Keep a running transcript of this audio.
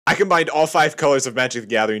I combined all 5 colors of Magic the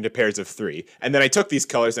Gathering to pairs of 3, and then I took these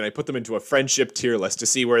colors and I put them into a friendship tier list to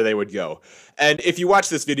see where they would go. And if you watch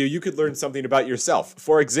this video, you could learn something about yourself.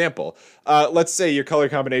 For example, let's say your color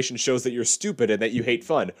combination shows that you're stupid and that you hate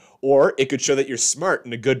fun, or it could show that you're smart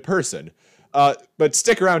and a good person. But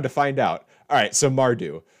stick around to find out. All right, so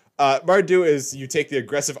Mardu. Mardu is you take the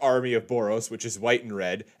aggressive army of Boros, which is white and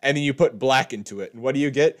red, and then you put black into it. And what do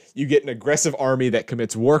you get? You get an aggressive army that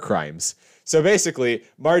commits war crimes. So basically,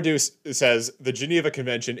 Mardu says the Geneva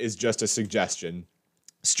Convention is just a suggestion.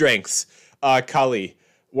 Strengths. Kali,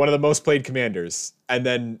 one of the most played commanders, and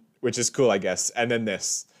then, which is cool, I guess, and then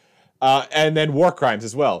this. And then war crimes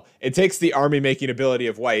as well. It takes the army-making ability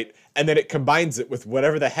of white, and then it combines it with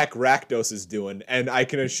whatever the heck Rakdos is doing, and I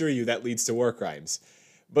can assure you that leads to war crimes.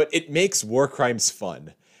 But it makes war crimes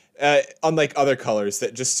fun, unlike other colors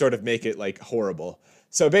that just sort of make it, like, horrible.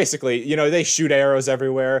 So basically, you know, they shoot arrows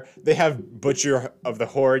everywhere. They have Butcher of the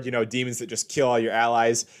Horde, you know, demons that just kill all your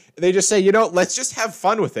allies. They just say, you know, let's just have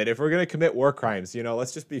fun with it. If we're going to commit war crimes, you know,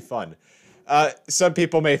 let's just be fun. Some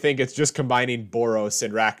people may think it's just combining Boros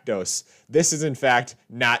and Rakdos. This is, in fact,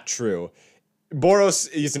 not true.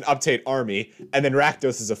 Boros is an uptight army, and then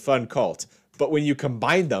Rakdos is a fun cult. But when you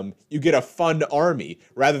combine them, you get a fun army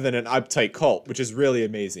rather than an uptight cult, which is really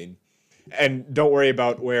amazing. And don't worry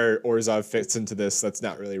about where Orzhov fits into this. That's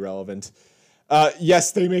not really relevant.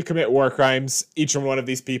 Yes, they may commit war crimes. Each one of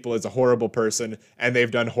these people is a horrible person, and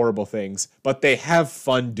they've done horrible things. But they have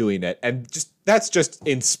fun doing it, and that's just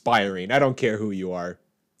inspiring. I don't care who you are.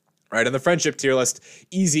 All right, on the friendship tier list,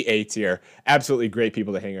 easy A tier. Absolutely great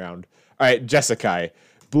people to hang around. All right, Jeskai,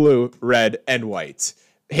 blue, red, and white.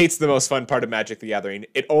 Hates the most fun part of Magic the Gathering.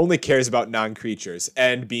 It only cares about non-creatures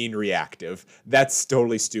and being reactive. That's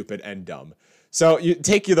totally stupid and dumb. So you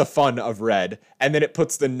take the fun of red, and then it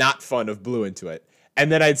puts the not fun of blue into it. And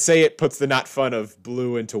then I'd say it puts the not fun of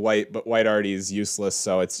blue into white, but white already is useless,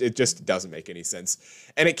 so it just doesn't make any sense.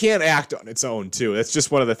 And it can't act on its own, too. That's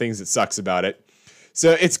just one of the things that sucks about it.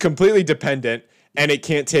 So it's completely dependent, and it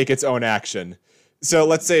can't take its own action. So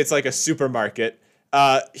let's say it's like a supermarket.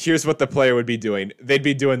 Here's what the player would be doing. They'd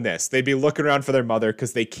be doing this. They'd be looking around for their mother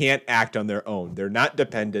because they can't act on their own. They're not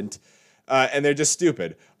dependent, and they're just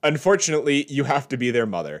stupid. Unfortunately, you have to be their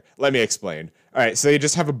mother. Let me explain. All right, so you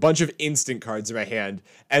just have a bunch of instant cards in my hand,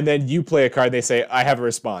 and then you play a card, they say, I have a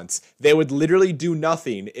response. They would literally do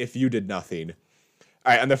nothing if you did nothing.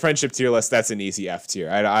 All right, on the friendship tier list, that's an easy F tier.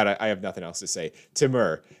 I have nothing else to say.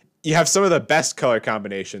 Timur. You have some of the best color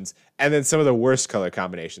combinations and then some of the worst color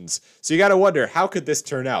combinations. So you got to wonder, how could this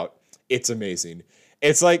turn out? It's amazing.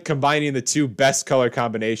 It's like combining the 2 best color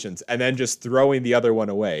combinations and then just throwing the other one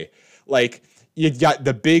away. Like, you got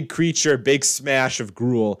the big creature, big smash of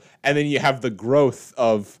Gruul, and then you have the growth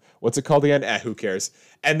of, what's it called again? Who cares?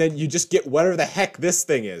 And then you just get whatever the heck this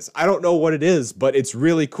thing is. I don't know what it is, but it's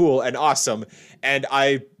really cool and awesome, and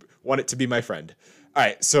I want it to be my friend. All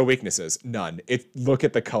right, so weaknesses, none. Look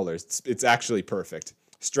at the colors. It's actually perfect.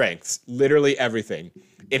 Strengths, literally everything.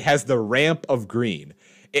 It has the ramp of green.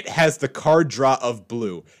 It has the card draw of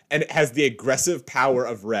blue. And it has the aggressive power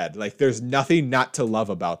of red. Like, there's nothing not to love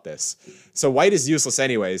about this. So white is useless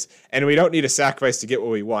anyways, and we don't need a sacrifice to get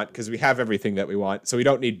what we want because we have everything that we want, so we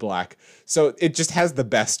don't need black. So it just has the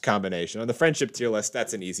best combination. On the friendship tier list,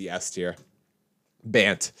 that's an easy S tier.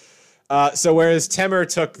 Bant. So whereas Temur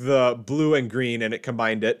took the blue and green and it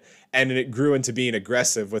combined it, and it grew into being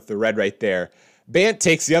aggressive with the red right there, Bant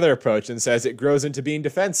takes the other approach and says it grows into being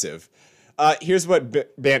defensive. Here's what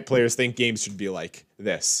Bant players think games should be like.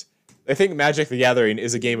 This. They think Magic the Gathering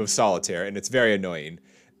is a game of solitaire, and it's very annoying.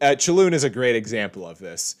 Chaloon is a great example of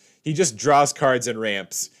this. He just draws cards and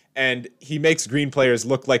ramps, and he makes green players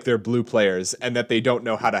look like they're blue players, and that they don't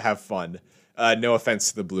know how to have fun. No offense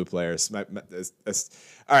to the blue players.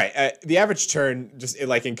 All right, the average turn, just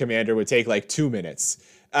like in Commander, would take like 2 minutes.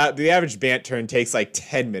 The average Bant turn takes like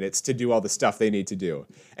 10 minutes to do all the stuff they need to do.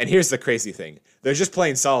 And here's the crazy thing. They're just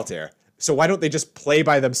playing solitaire. So why don't they just play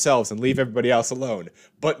by themselves and leave everybody else alone?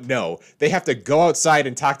 But no, they have to go outside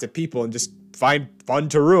and talk to people and just find fun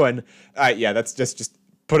to ruin. Yeah, that's just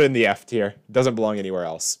put it in the F tier. Doesn't belong anywhere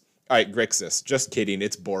else. All right, Grixis. Just kidding.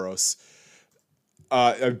 It's Boros.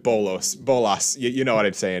 Bolas. You know what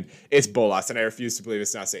I'm saying. It's Bolas, and I refuse to believe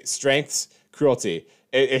it's not saying. Strengths, cruelty.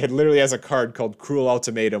 It literally has a card called Cruel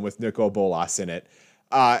Ultimatum with Nicol Bolas in it.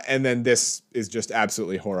 And then this is just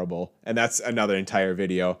absolutely horrible. And that's another entire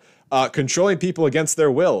video. Controlling people against their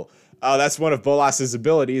will. That's one of Bolas's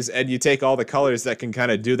abilities, and you take all the colors that can kind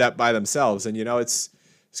of do that by themselves, and you know, it's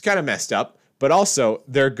kind of messed up. But also,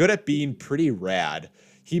 they're good at being pretty rad.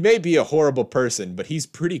 He may be a horrible person, but he's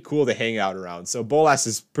pretty cool to hang out around. So Bolas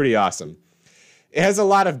is pretty awesome. It has a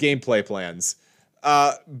lot of gameplay plans.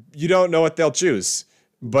 You don't know what they'll choose,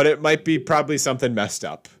 but it might be probably something messed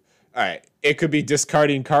up. All right. It could be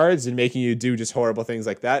discarding cards and making you do just horrible things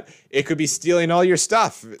like that. It could be stealing all your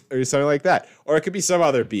stuff or something like that. Or it could be some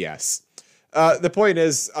other BS. The point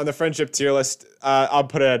is, on the friendship tier list, I'll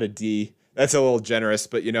put it at a D. That's a little generous,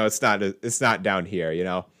 but, you know, it's not down here, you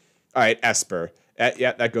know. All right, Esper.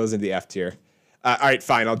 Yeah, that goes in the F tier. All right,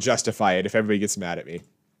 fine, I'll justify it if everybody gets mad at me.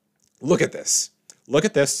 Look at this. Look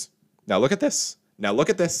at this. Now look at this. Now look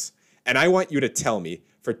at this. And I want you to tell me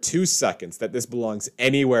for 2 seconds that this belongs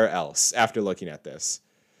anywhere else after looking at this.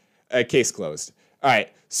 Case closed. All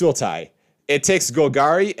right, Sultai. It takes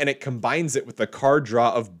Golgari and it combines it with the card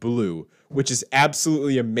draw of blue, which is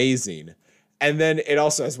absolutely amazing. And then it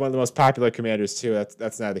also has one of the most popular commanders too.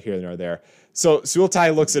 That's neither here nor there. So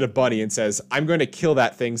Sultai looks at a bunny and says, I'm going to kill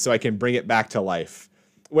that thing so I can bring it back to life.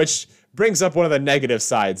 Which brings up one of the negative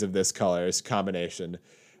sides of this colors combination.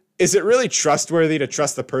 Is it really trustworthy to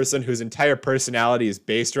trust the person whose entire personality is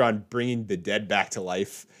based around bringing the dead back to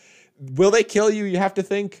life? Will they kill you? You have to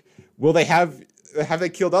think. Will they have they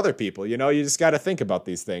killed other people? You know, you just got to think about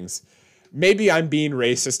these things. Maybe I'm being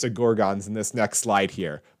racist to Gorgons in this next slide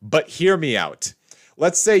here, but hear me out.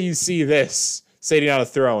 Let's say you see this sitting on a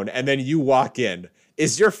throne and then you walk in.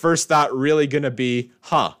 Is your first thought really going to be,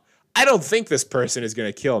 I don't think this person is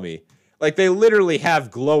going to kill me. Like, they literally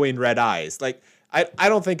have glowing red eyes. Like, I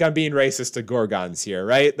don't think I'm being racist to Gorgons here,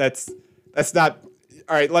 right? That's not...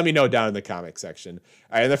 All right, let me know down in the comic section.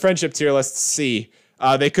 All right, in the friendship tier list, C.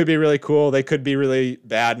 They could be really cool. They could be really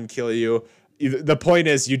bad and kill you. The point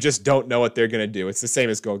is, you just don't know what they're going to do. It's the same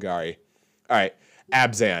as Golgari. All right,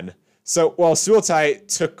 Abzan. So, well, Sultai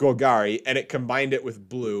took Golgari and it combined it with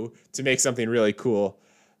blue to make something really cool,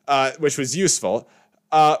 which was useful.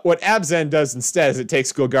 What Abzan does instead is it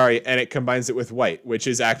takes Golgari and it combines it with white, which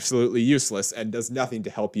is absolutely useless and does nothing to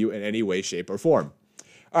help you in any way, shape, or form.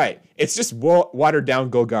 All right, it's just watered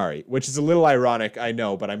down Golgari, which is a little ironic, I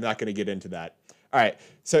know, but I'm not going to get into that. All right,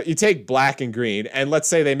 so you take black and green, and let's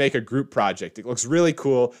say they make a group project. It looks really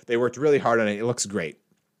cool. They worked really hard on it. It looks great.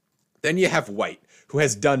 Then you have white, who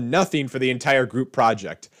has done nothing for the entire group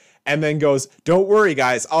project, and then goes, don't worry,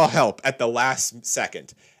 guys, I'll help at the last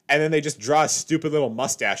second. And then they just draw a stupid little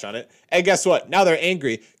mustache on it. And guess what? Now they're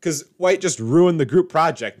angry because white just ruined the group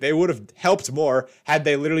project. They would have helped more had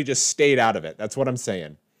they literally just stayed out of it. That's what I'm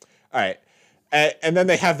saying. All right. And then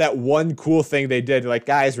they have that one cool thing they did. Like,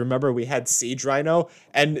 guys, remember we had Siege Rhino?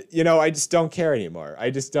 And, you know, I just don't care anymore. I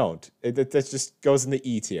just don't. That just goes in the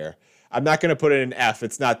E tier. I'm not going to put it in F.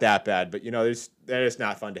 It's not that bad. But, you know, that is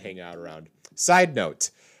not fun to hang out around. Side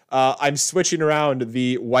note. I'm switching around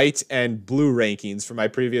the white and blue rankings from my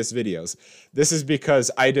previous videos. This is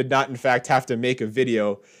because I did not, in fact, have to make a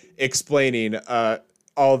video explaining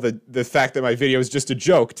all the fact that my video is just a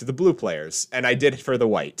joke to the blue players. And I did it for the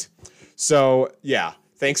white. So, yeah,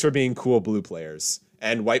 thanks for being cool, blue players.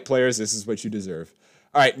 And white players, this is what you deserve.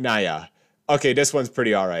 All right, Naya. Okay, this one's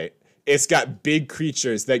pretty all right. It's got big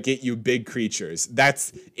creatures that get you big creatures.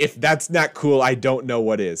 If that's not cool, I don't know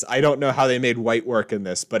what is. I don't know how they made white work in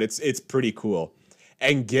this, but it's pretty cool.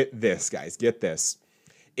 And get this, guys, get this.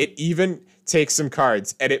 It even takes some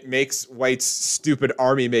cards and it makes white's stupid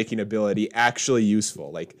army making ability actually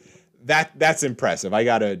useful. Like that's impressive, I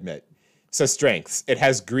gotta admit. So strengths, it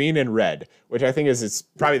has green and red, which I think is it's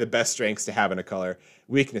probably the best strengths to have in a color.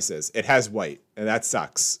 Weaknesses, it has white, and that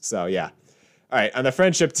sucks. So yeah. All right, on the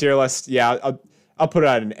friendship tier list, yeah, I'll put it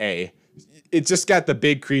at an A. It just got the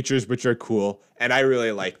big creatures, which are cool, and I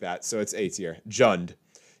really like that, so it's A tier. Jund.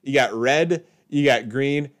 You got red, you got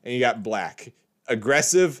green, and you got black.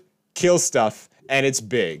 Aggressive, kill stuff, and it's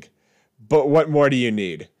big. But what more do you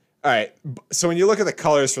need? All right, so when you look at the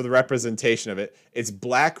colors for the representation of it, it's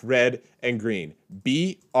black, red, and green.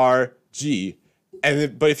 B, R, G.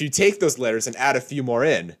 But if you take those letters and add a few more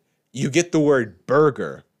in, you get the word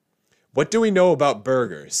burger. What do we know about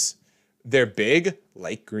burgers? They're big,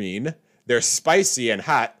 like green. They're spicy and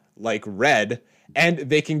hot, like red. And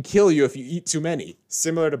they can kill you if you eat too many,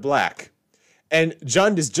 similar to black. And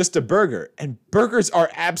Jund is just a burger. And burgers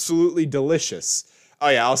are absolutely delicious. Oh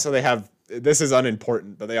yeah, also they have, this is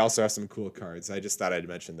unimportant, but they also have some cool cards. I just thought I'd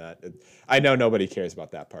mention that. I know nobody cares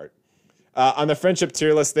about that part. On the friendship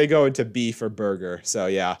tier list, they go into B for burger. So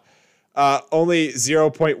yeah. Only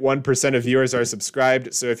 0.1% of viewers are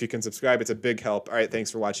subscribed, so if you can subscribe, it's a big help. All right,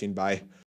 thanks for watching. Bye.